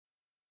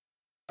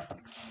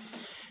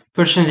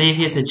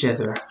Përshëndetje të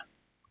gjithëve.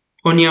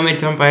 Unë jam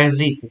Elton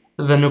Pajaziti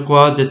dhe në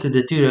kuadër të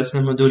detyrës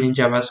në modulin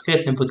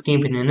JavaScript në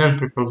bootcampin e 9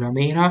 për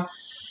programera,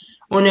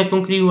 unë e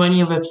kam krijuar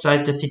një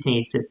website të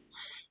fitnessit,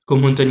 ku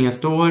mund të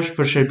njoftohesh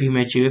për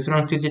shërbime që i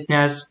ofron ky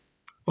fitness,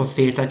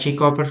 oferta që i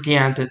ka për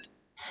klientët,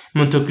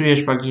 mund të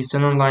kryesh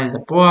pagesën online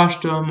dhe po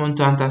ashtu mund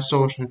të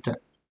antarësohesh në të.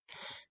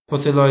 Po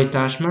filloj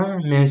tashmë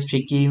me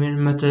shpjegimin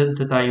më të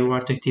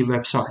detajuar të këtij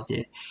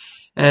website.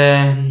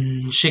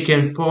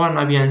 Shiken po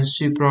na vjen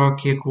sy pra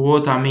ke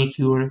quota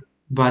make your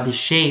body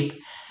shape,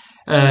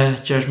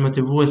 që është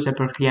motivuese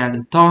për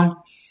klientët tonë.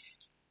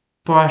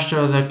 Po ashtu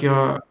edhe kjo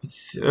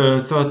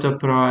thotë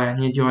pra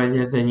një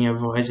djalë dhe një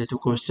vajzë të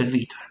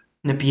servitur.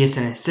 Në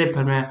pjesën e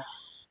sipërme,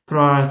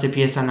 pra të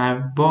pjesën e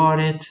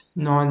barit,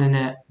 në anën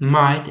e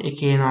majt e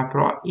kena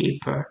pra i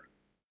për.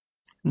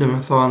 Do me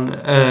thonë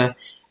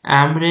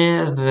emri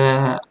dhe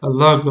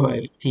logo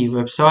e këtij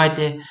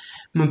website,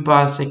 më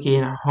pas e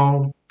kena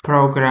home,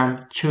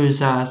 program,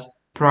 choose as,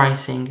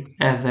 pricing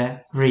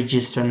edhe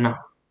register now.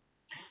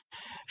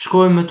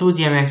 Shkojmë më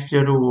tutje me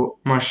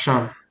eksploru më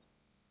shumë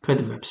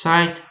këtë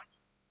website.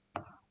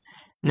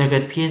 Në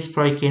këtë pjesë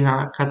pra i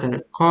kena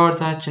 4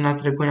 karta që na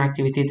tregojnë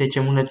aktivitetet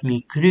që mundet mi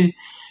kry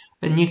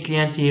një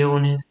klient i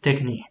unit tek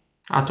ne.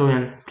 Ato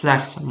janë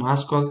flex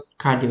muscle,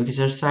 cardio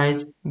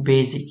exercise,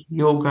 basic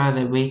yoga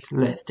dhe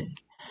weightlifting.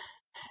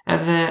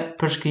 Edhe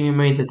përshkrimi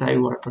më i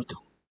detajuar për to.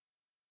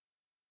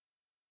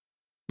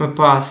 Më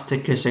pas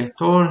të kjo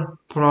sektor,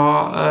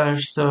 pra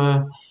është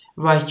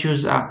why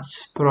choose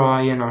us,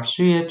 pra janë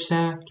arsye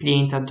pse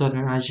klientat do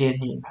të na gjetë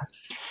neve.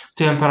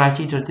 Këtu janë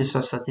paraqitur disa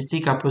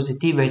statistika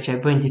pozitive që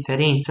e bëjnë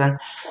diferencën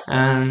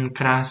në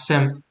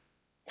krahasim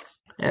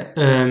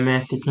me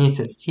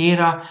fitnesset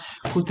tjera,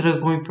 ku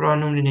tregojnë pra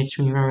numrin e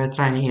çmimeve,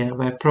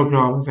 trajnerëve,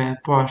 programeve,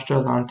 po ashtu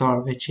edhe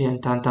antarëve që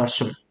janë të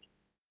antarësuar.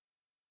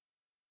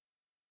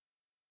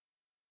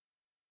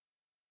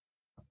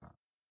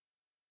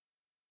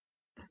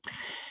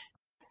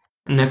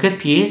 Në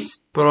këtë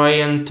pjesë, pra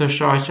janë të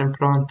shaqen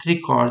pra në 3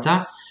 karta,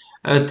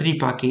 3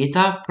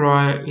 paketa,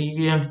 pra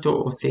janë këto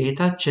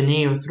ofertat që ne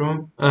i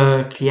ofrojmë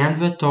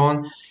klientëve tonë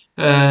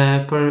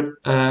për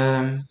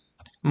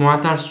mu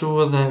antarësu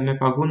dhe me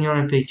pagu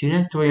njërën për tyre,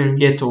 këto janë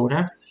vjetore.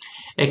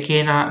 E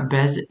kena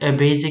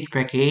basic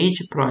package,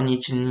 pra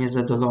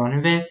 $120 në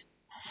vetë,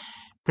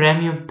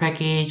 premium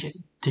package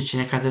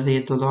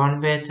 $240 në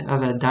vetë,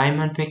 edhe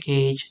diamond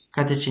package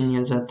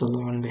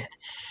 $420 në vetë.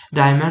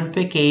 Diamond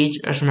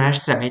package është më e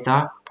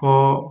shtrejta,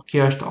 po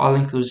kjo është all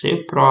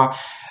inclusive, pra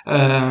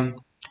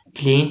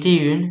klienti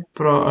ynë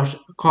pra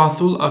ka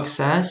full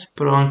access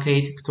pra në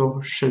krejt këto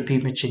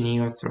shërbime që ne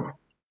i ofrojmë.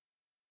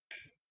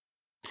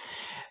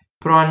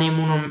 Pra ne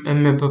mundëm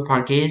me bë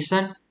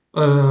pagesën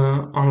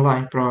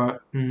online pra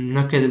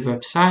në këtë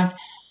website,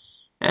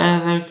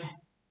 edhe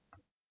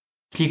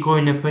klikoj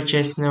në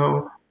purchase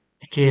now,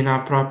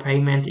 kena pra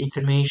payment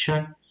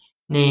information,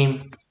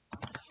 name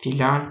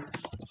filan,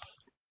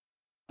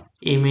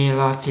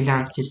 emaila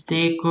filan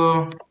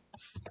fisteku,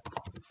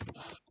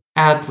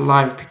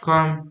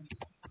 @live.com,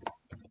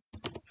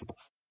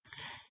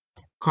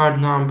 card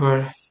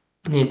number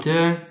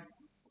 12,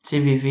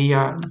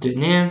 CVV-ja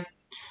 2,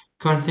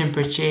 confirm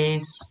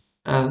purchase,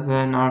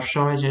 edhe në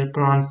arshajgje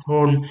pra në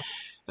formë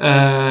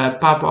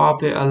pop-up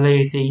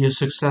alert you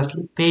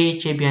successfully pay,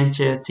 që i bjen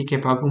që ti ke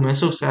pagu me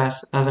sukses,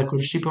 edhe kur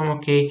shqipëm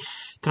ok,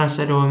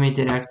 transferohemi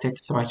direkt të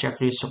këthaqja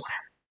kryesore.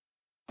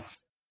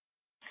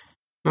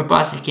 Më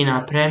pas e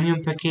kena premium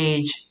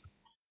package,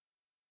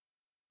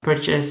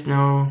 purchase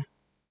now,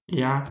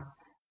 ja,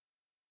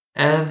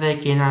 edhe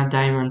kena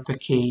diamond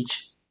package,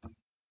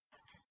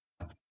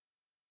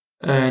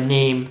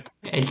 name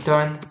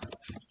Elton,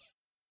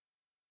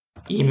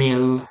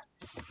 email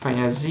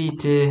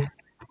Pajaziti,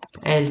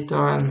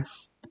 Elton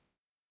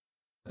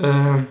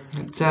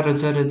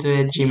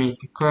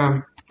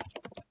 002@gmail.com,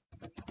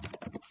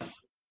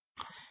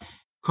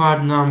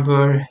 card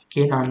number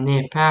kena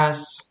ne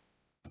pass,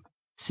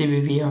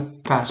 CVV-ja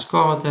pass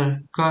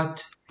 4,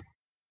 cut,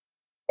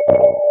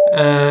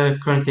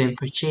 confirm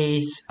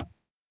purchase,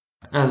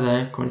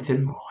 edhe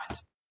konfirmohet.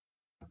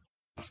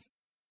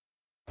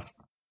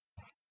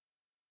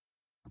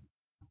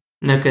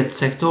 Në këtë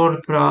sektor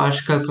pra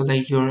është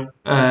calculate your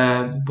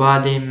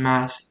body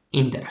mass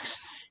index.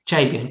 Qa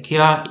i bjen?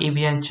 Kja i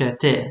bjen që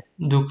ti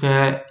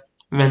duke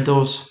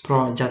vendos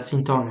pra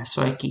gjatësin tone,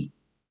 so e ki,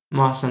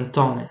 masën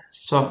tone,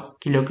 so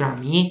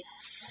kilogrami,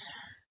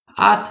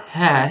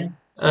 atëherë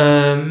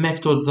me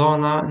këto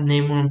dhona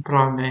ne mund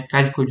pra me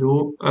kalkulu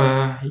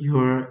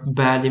your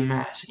body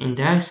mass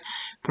index,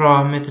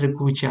 pra me të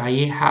regu që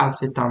aji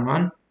healthy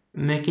tamam,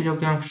 me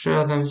kilogram kështë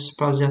edhe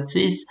pas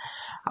gjatësis,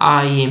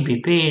 a i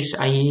mbi pesh,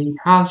 a i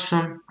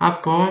halshëm,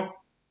 apo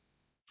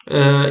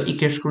i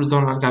ke shkru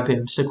dhona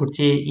gabim, se kur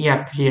ti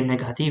jep vlerë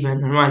negative,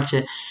 normal që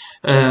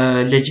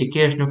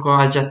logjikisht nuk ka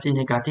as gjatësi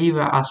negative,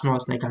 as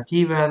mas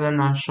negative, edhe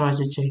na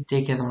shaqe që ti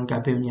ke dhona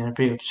gabim njërë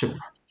prej opsione.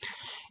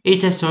 I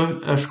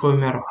testojmë shkojmë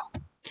me radhë.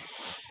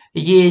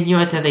 Je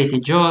 1,80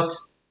 i gjatë,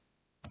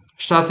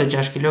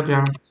 76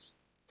 kg,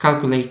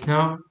 calculate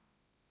now,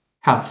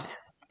 healthy.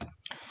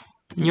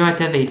 një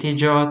 80 i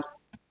gjatë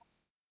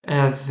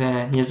edhe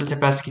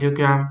 25 kg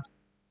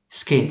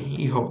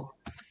skinny i hollë.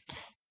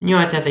 Një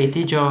 80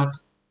 i gjatë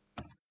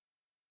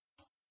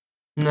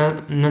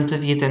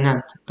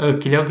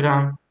 99 kg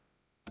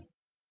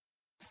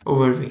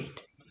overweight.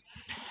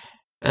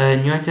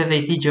 Një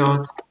 80 i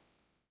gjatë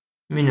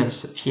minus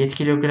 10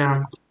 kg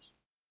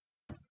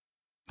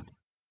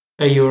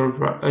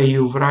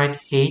you write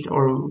height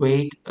or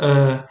weight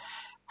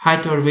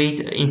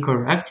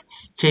incorrect,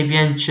 që i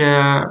bjen që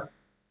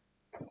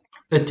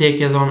ti e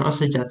ke dhënë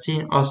ose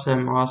gjatësinë ose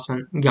masën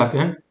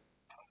gabim.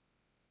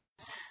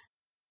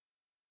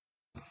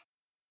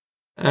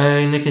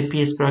 Në këtë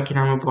pjesë pra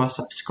kena më bë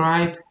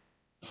subscribe,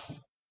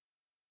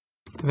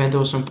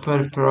 vendosëm për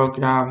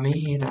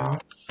programera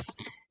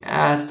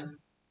at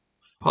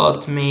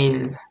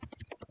hotmail.com,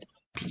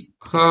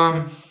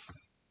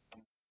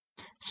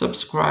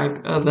 subscribe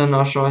edhe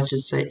na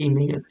shaqet se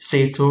email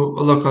save to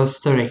local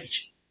storage.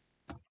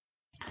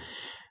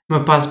 Më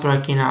pas pra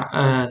kena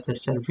të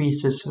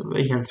services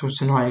janë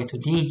funksionale të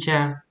digje,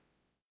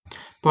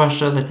 po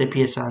ashtu edhe të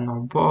pjesa në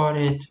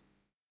barit,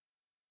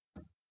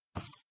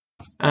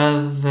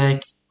 edhe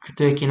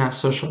këtu e kena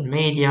social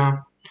media,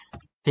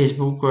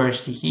 Facebooku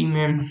është i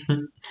himi,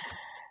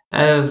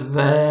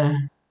 edhe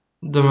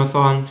do më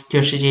thonë kjo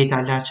është i gjejta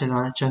la që na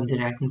qënë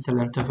direkt në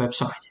fillim të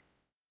website.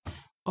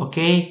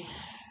 Okej,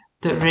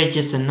 të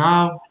register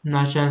now,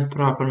 na qënë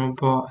pra për më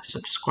po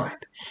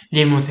subscribe.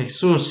 Le më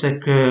theksu se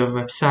kë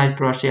website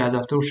pra është i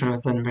adaptueshëm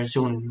edhe në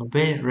versionin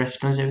mobil,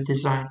 responsive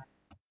design.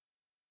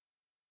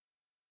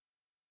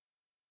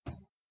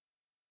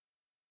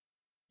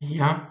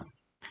 Ja,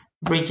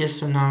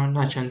 register now,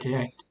 na qënë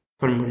direkt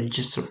për më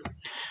regjistru.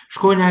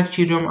 Shkojnë e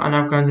këqyrum, a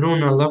na ka ndru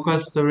në local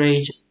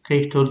storage,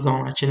 krejt këto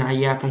dhona që na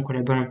jepën kër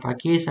e bërëm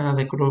pagesën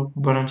edhe kër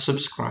bërëm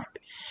subscribe.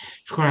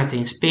 Shkojnë atë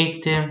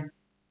inspekti,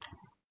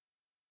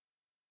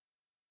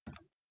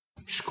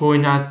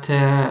 shkojnë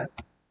atë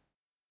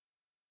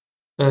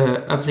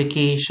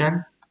application,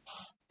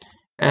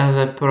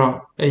 edhe pro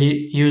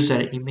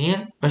user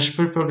email, është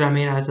për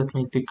programera të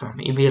të .com,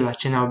 emaila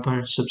që na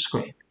bërën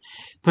subscribe.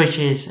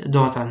 Purchase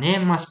data ne,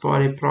 mas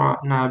pari pra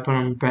na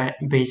bërën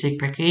basic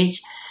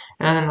package,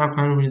 edhe na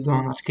kanë rrujt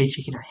dhonat këj që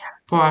kina jepë.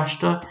 Po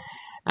ashtu,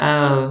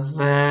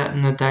 edhe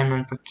në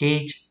diamond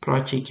package, pra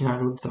që i kina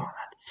rrujt dhonat.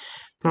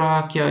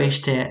 Pra kjo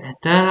ishte e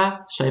tëra,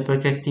 sa i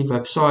përket këtij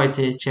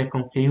website që e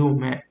kom kriju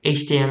me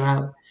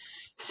HTML,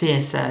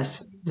 CSS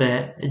dhe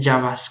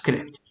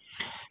JavaScript.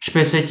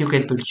 Shpresoj t'ju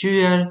ketë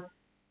pëlqyer,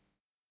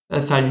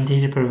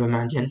 faleminderit për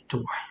vëmendjen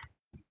tuaj.